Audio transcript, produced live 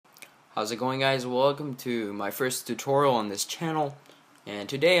How's it going, guys? Welcome to my first tutorial on this channel, and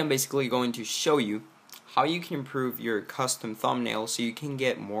today I'm basically going to show you how you can improve your custom thumbnail so you can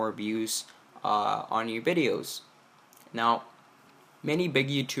get more views on your videos. Now, many big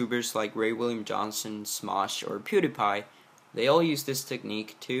YouTubers like Ray William Johnson, Smosh, or PewDiePie, they all use this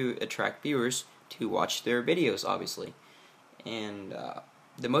technique to attract viewers to watch their videos, obviously. And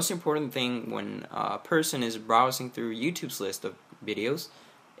the most important thing when a person is browsing through YouTube's list of videos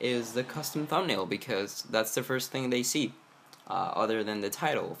is the custom thumbnail, because that's the first thing they see, other than the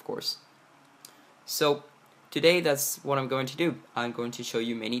title, of course. So today that's what I'm going to do. I'm going to show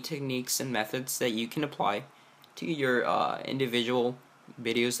you many techniques and methods that you can apply to your individual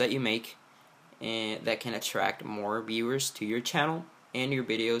videos that you make, and that can attract more viewers to your channel and your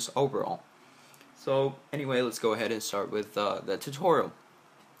videos overall. So anyway, let's go ahead and start with the tutorial.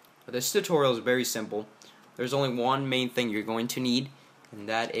 This tutorial is very simple. There's only one main thing you're going to need, and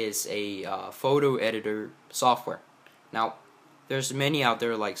that is a photo editor software. Now, there's many out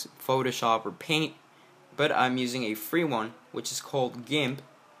there like Photoshop or Paint, but I'm using a free one which is called Gimp,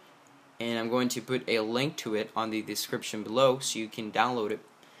 and I'm going to put a link to it on the description below so you can download it.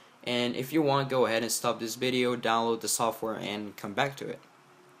 And if you want, go ahead and stop this video, download the software, and come back to it.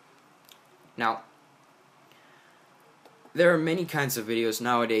 Now, there are many kinds of videos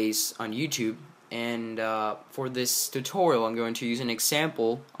nowadays on YouTube, and for this tutorial I'm going to use an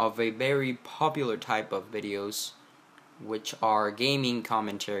example of a very popular type of videos, which are gaming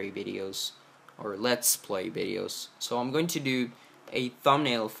commentary videos or let's play videos. So I'm going to do a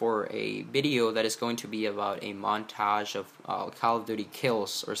thumbnail for a video that is going to be about a montage of Call of Duty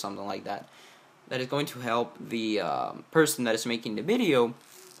kills or something like that. That is going to help the person that is making the video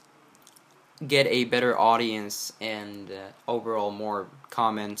get a better audience and overall more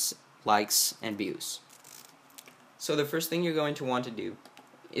comments, likes, and views. So the first thing you're going to want to do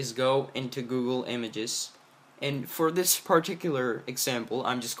is go into Google Images, and for this particular example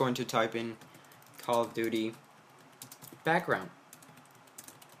I'm just going to type in Call of Duty background.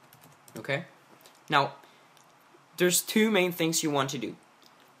 Okay? Now, there's two main things you want to do.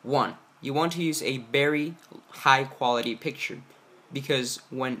 One, you want to use a very high quality picture, because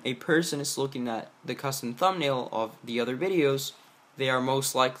when a person is looking at the custom thumbnail of the other videos, they are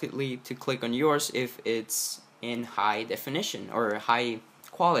most likely to click on yours if it's in high definition or high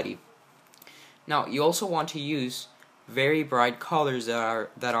quality. Now, you also want to use very bright colors that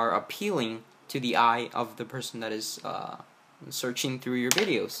are appealing to the eye of the person that is searching through your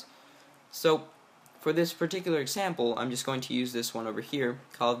videos. So, for this particular example, I'm just going to use this one over here,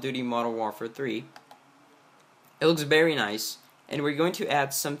 Call of Duty Modern Warfare 3. It looks very nice, and we're going to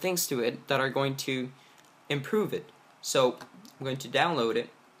add some things to it that are going to improve it. So I'm going to download it,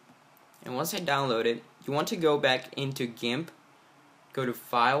 and once I download it, you want to go back into Gimp, go to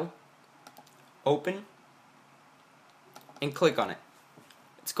File, Open, and click on it.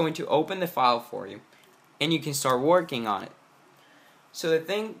 It's going to open the file for you, and you can start working on it. So the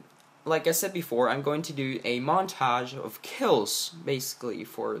thing, like I said before, I'm going to do a montage of kills, basically,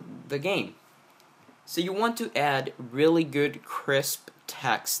 for the game. So you want to add really good crisp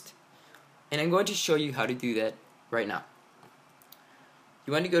text, and I'm going to show you how to do that right now.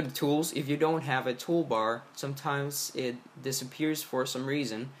 You want to go to Tools. If you don't have a toolbar, sometimes it disappears for some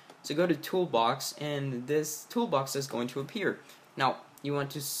reason, so go to Toolbox, and this toolbox is going to appear. Now, you want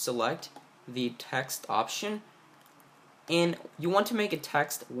to select the text option, and you want to make a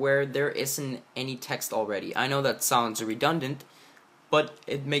text where there isn't any text already. I know that sounds redundant, but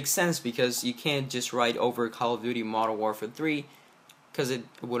it makes sense because you can't just write over Call of Duty Modern Warfare 3 because it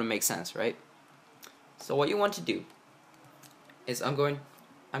wouldn't make sense, right? So what you want to do is I'm going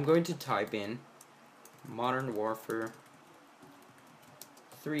to type in Modern Warfare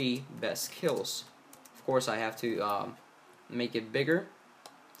 3 best kills. Of course, I have to make it bigger,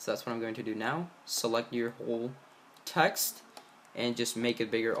 so that's what I'm going to do now. Select your whole text and just make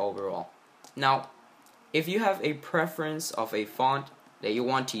it bigger overall. Now, if you have a preference of a font that you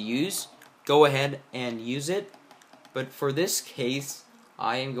want to use, go ahead and use it, but for this case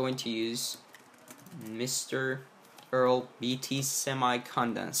I am going to use Mr. Earl BT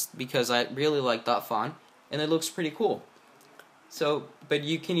semi-condensed because I really like that font and it looks pretty cool. So, but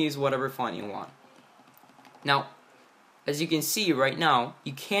you can use whatever font you want. Now, as you can see right now,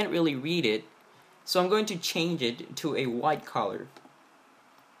 you can't really read it, so I'm going to change it to a white color.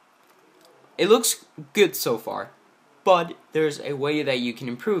 It looks good so far, but there's a way that you can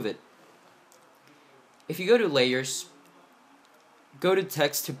improve it. If you go to Layers, go to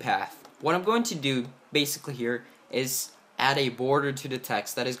Text to Path. What I'm going to do basically here is add a border to the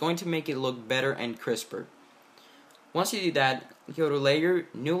text that is going to make it look better and crisper. Once you do that, go to layer,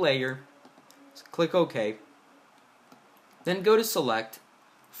 new layer, click OK, then go to select,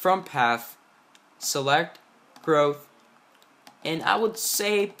 from path, select growth, and I would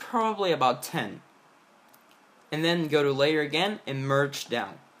say probably about 10. And then go to layer again and merge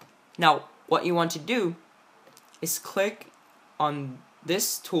down. Now what you want to do is click on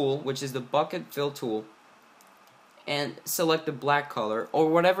this tool, which is the bucket fill tool, and select the black color or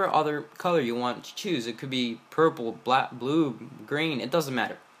whatever other color you want to choose. It could be purple, black, blue, green, it doesn't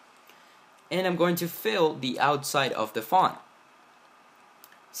matter. And I'm going to fill the outside of the font.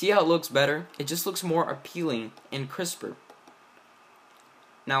 See how it looks better? It just looks more appealing and crisper.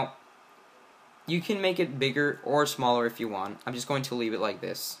 Now you can make it bigger or smaller if you want. I'm just going to leave it like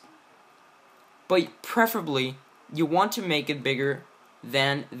this. But preferably, you want to make it bigger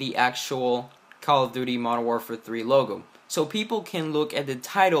than the actual Call of Duty Modern Warfare 3 logo, so people can look at the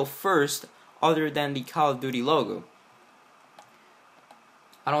title first other than the Call of Duty logo.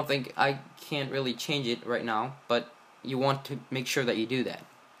 I can't really change it right now, but you want to make sure that you do that.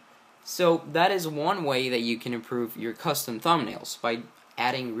 So that is one way that you can improve your custom thumbnails, by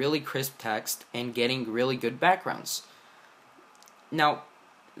adding really crisp text and getting really good backgrounds. Now,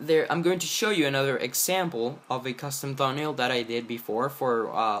 I'm going to show you another example of a custom thumbnail that I did before for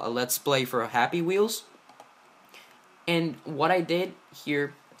a Let's Play for Happy Wheels. And what I did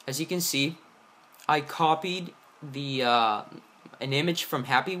here, as you can see, I copied the an image from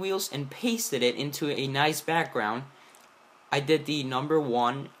Happy Wheels and pasted it into a nice background. I did the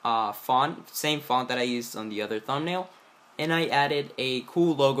 #1 font, same font that I used on the other thumbnail, and I added a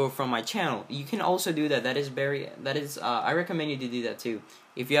cool logo from my channel. You can also do that. I recommend you to do that too.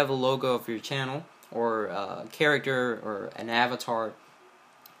 If you have a logo of your channel or a character or an avatar,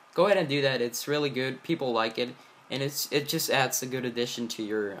 go ahead and do that. It's really good. People like it, and it just adds a good addition to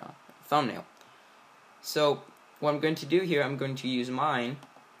your thumbnail. So what I'm going to do here, I'm going to use mine.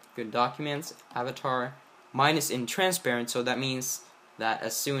 Go to Documents, Avatar. Mine is in transparent, so that means that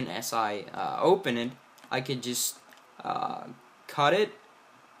as soon as I open it, I could just cut it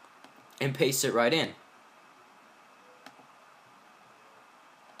and paste it right in.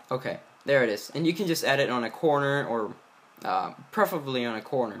 Okay, there it is. And you can just add it on a corner, or preferably on a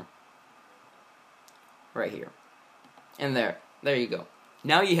corner. Right here. And there you go.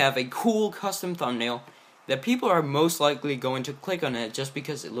 Now you have a cool custom thumbnail that people are most likely going to click on it just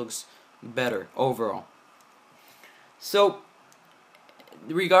because it looks better overall. So,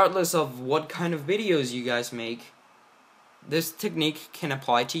 regardless of what kind of videos you guys make, this technique can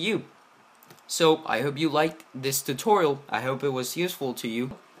apply to you. So, I hope you liked this tutorial. I hope it was useful to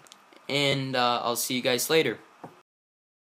you. And I'll see you guys later.